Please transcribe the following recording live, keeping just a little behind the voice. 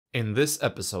In this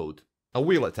episode, a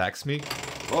wheel attacks me.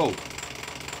 Oh.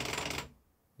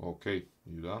 Okay,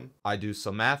 you done? I do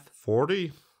some math.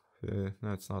 40?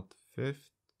 That's not 50.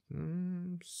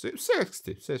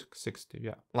 60,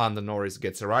 yeah. London Norris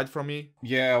gets a ride from me.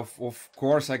 Yeah, of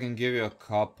course I can give you a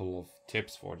couple of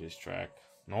tips for this track.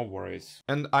 No worries.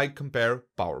 And I compare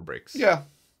power bricks. Yeah,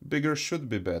 bigger should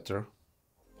be better.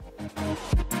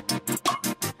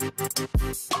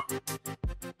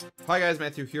 Hi guys,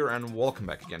 Matthew here and welcome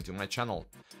back again to my channel.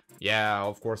 Yeah,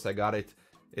 of course I got it.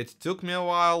 It took me a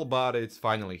while, but it's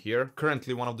finally here.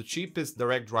 Currently one of the cheapest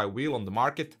direct drive wheel on the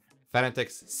market,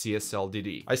 Fanatec's CSL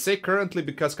DD. I say currently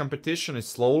because competition is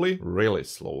slowly, really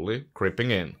slowly,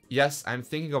 creeping in. Yes, I'm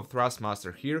thinking of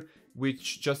Thrustmaster here,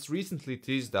 which just recently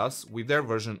teased us with their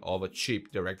version of a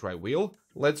cheap direct drive wheel.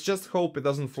 Let's just hope it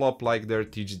doesn't flop like their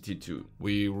TGT2.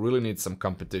 We really need some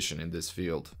competition in this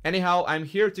field. Anyhow, I'm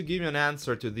here to give you an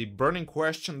answer to the burning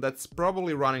question that's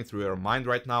probably running through your mind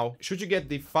right now. Should you get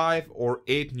the 5 or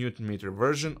 8 Nm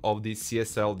version of the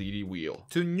CSL DD wheel?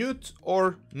 To newt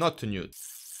or not to newt?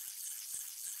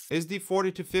 Is the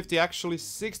 40 to 50 actually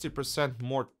 60%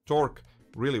 more torque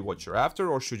really what you're after,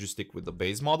 or should you stick with the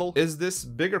base model? Is this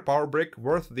bigger power brick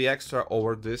worth the extra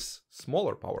over this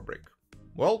smaller power brick?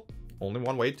 Well, only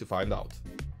one way to find out.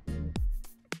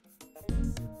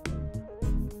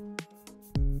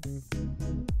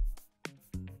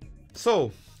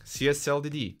 So, CSL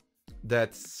DD.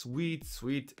 That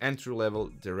sweet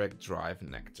entry-level direct drive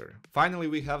nectar. Finally,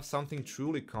 we have something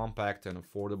truly compact and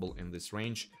affordable in this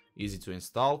range, easy to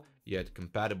install, yet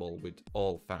compatible with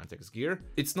all Fanatec's gear.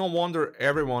 It's no wonder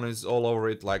everyone is all over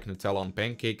it like Nutella on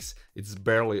pancakes. It's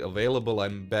barely available,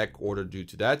 I'm back ordered due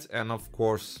to that, and of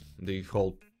course, the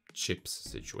whole chips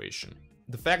situation.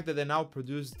 The fact that they now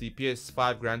produce the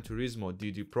PS5 Gran Turismo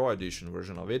DD Pro Edition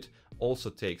version of it also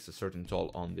takes a certain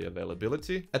toll on the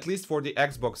availability, at least for the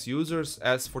Xbox users,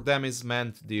 as for them is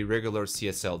meant the regular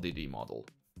CSL DD model.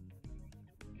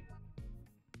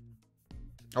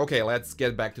 Okay, let's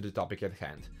get back to the topic at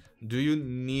hand. Do you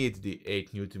need the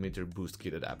 8 Nm boost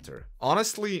kit adapter?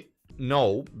 Honestly,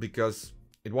 no, because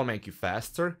it won't make you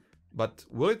faster, but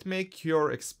will it make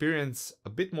your experience a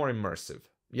bit more immersive?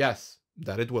 Yes,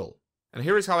 that it will. And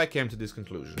here is how I came to this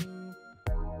conclusion.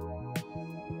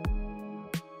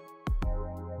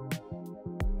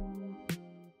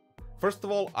 First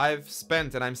of all, I've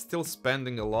spent and I'm still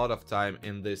spending a lot of time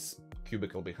in this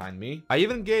cubicle behind me. I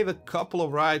even gave a couple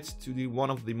of rides to one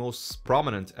of the most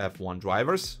prominent F1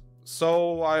 drivers,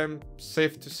 so I'm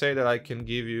safe to say that I can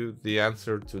give you the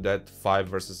answer to that 5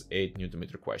 versus 8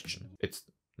 Nm question. It's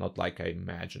not like I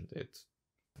imagined it.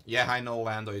 Yeah, I know,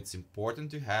 Lando, it's important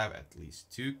to have at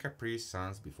least 2 Capri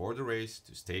Suns before the race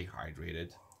to stay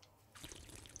hydrated.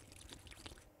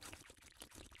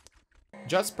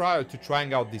 Just prior to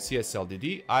trying out the CSL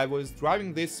DD, I was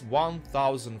driving this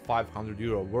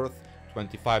 €1,500 worth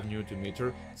 25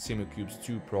 Nm Simicubes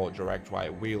 2 Pro direct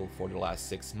drive wheel for the last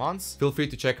 6 months. Feel free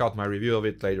to check out my review of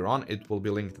it later on, it will be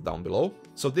linked down below.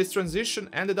 So this transition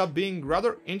ended up being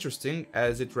rather interesting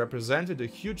as it represented a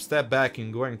huge step back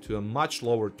in going to a much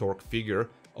lower torque figure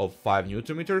of 5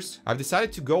 Nm. I've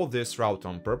decided to go this route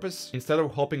on purpose, instead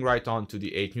of hopping right on to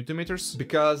the 8 Nm,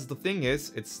 because the thing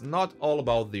is, it's not all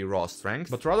about the raw strength,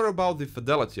 but rather about the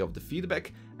fidelity of the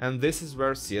feedback, and this is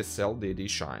where CSL DD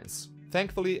shines.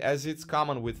 Thankfully, as it's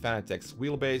common with Fanatec's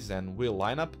wheelbase and wheel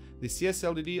lineup, the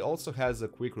CSL DD also has a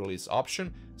quick release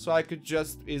option, so I could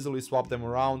just easily swap them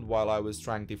around while I was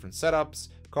trying different setups,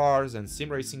 cars and sim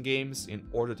racing games in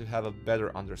order to have a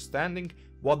better understanding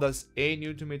what does 8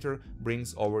 Nm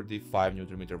brings over the 5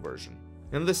 Nm version.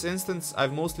 In this instance,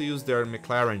 I've mostly used their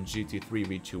McLaren GT3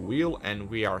 V2 wheel and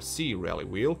VRC rally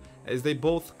wheel, as they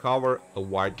both cover a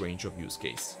wide range of use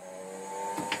case.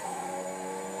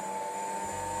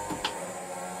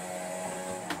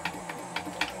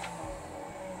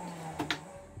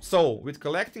 So, with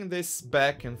collecting this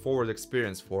back and forward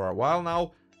experience for a while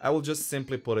now, I will just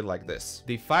simply put it like this.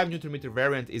 The 5 Nm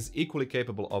variant is equally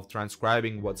capable of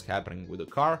transcribing what's happening with the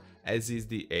car as is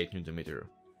the 8 Nm.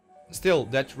 Still,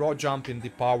 that raw jump in the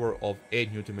power of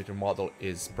 8 Nm model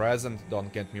is present,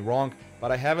 don't get me wrong,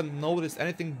 but I haven't noticed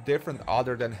anything different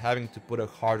other than having to put a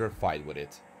harder fight with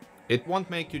it. It won't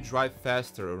make you drive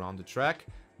faster around the track,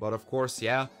 but of course,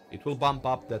 yeah, it will bump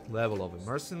up that level of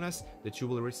immersiveness that you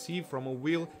will receive from a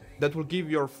wheel that will give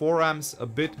your forearms a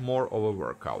bit more of a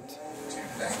workout.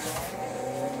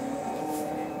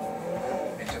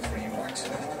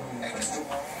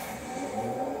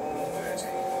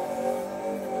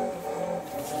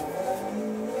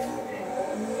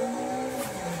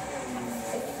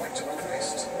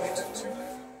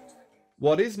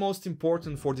 What is most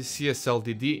important for the CSL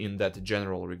DD in that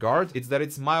general regard is that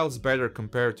it's miles better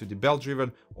compared to the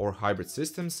belt-driven or hybrid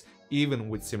systems, even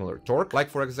with similar torque,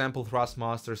 like for example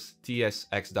Thrustmaster's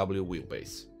TSXW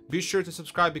wheelbase. Be sure to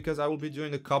subscribe because I will be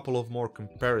doing a couple of more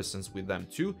comparisons with them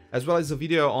too, as well as a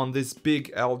video on this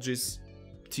big LG's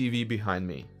TV behind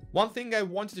me. One thing I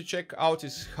wanted to check out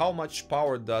is how much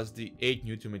power does the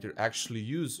 8Nm actually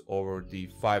use over the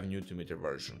 5Nm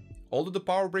version. Although the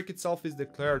power brick itself is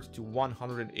declared to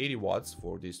 180 watts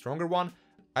for the stronger one,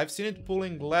 I've seen it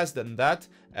pulling less than that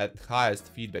at highest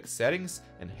feedback settings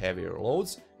and heavier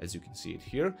loads, as you can see it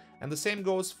here, and the same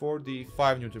goes for the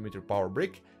 5Nm power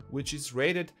brick, which is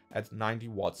rated at 90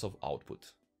 watts of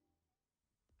output.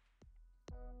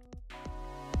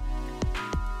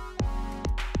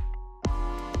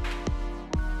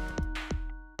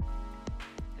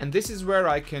 And this is where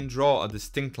I can draw a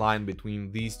distinct line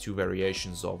between these two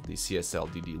variations of the CSL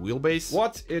DD wheelbase,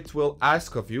 what it will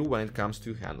ask of you when it comes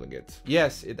to handling it.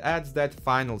 Yes, it adds that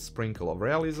final sprinkle of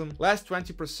realism, last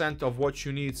 20% of what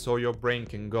you need so your brain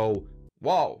can go,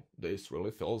 wow, this really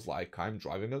feels like I'm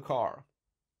driving a car.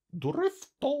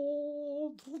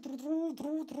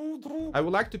 I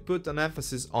would like to put an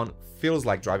emphasis on feels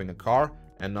like driving a car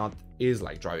and not is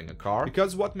like driving a car,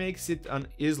 because what makes it an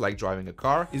is like driving a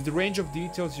car is the range of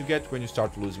details you get when you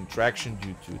start losing traction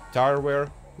due to tire wear,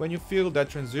 when you feel that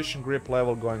transition grip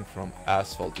level going from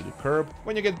asphalt to the curb,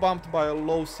 when you get bumped by a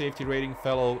low safety rating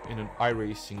fellow in an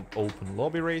iRacing open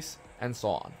lobby race, and so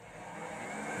on.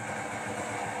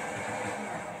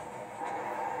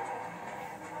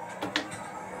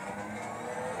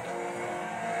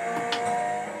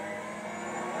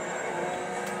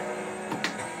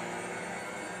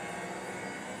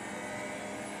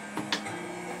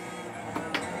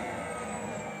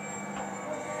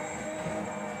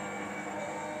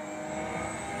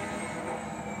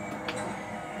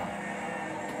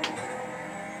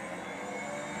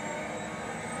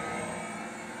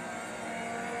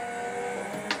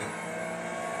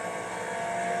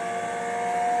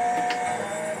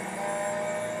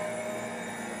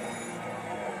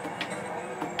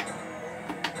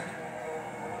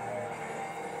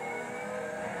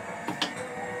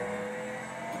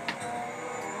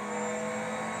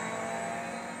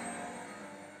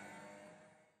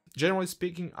 Generally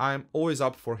speaking, I am always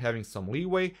up for having some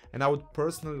leeway, and I would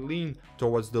personally lean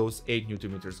towards those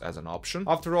 8Nm as an option.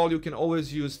 After all, you can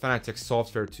always use Fanatec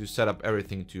software to set up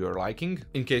everything to your liking,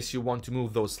 in case you want to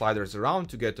move those sliders around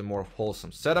to get a more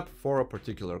wholesome setup for a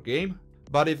particular game.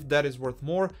 But if that is worth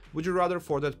more, would you rather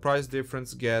for that price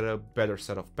difference get a better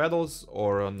set of pedals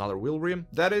or another wheel rim?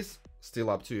 That is still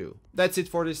up to you. That's it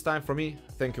for this time from me.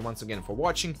 Thank you once again for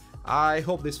watching. I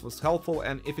hope this was helpful,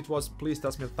 and if it was, please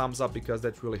toss me a thumbs up because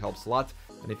that really helps a lot.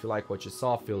 And if you like what you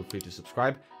saw, feel free to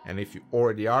subscribe, and if you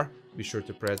already are, be sure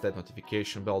to press that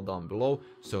notification bell down below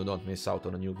so don't miss out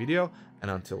on a new video. And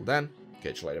until then,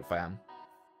 catch you later, fam.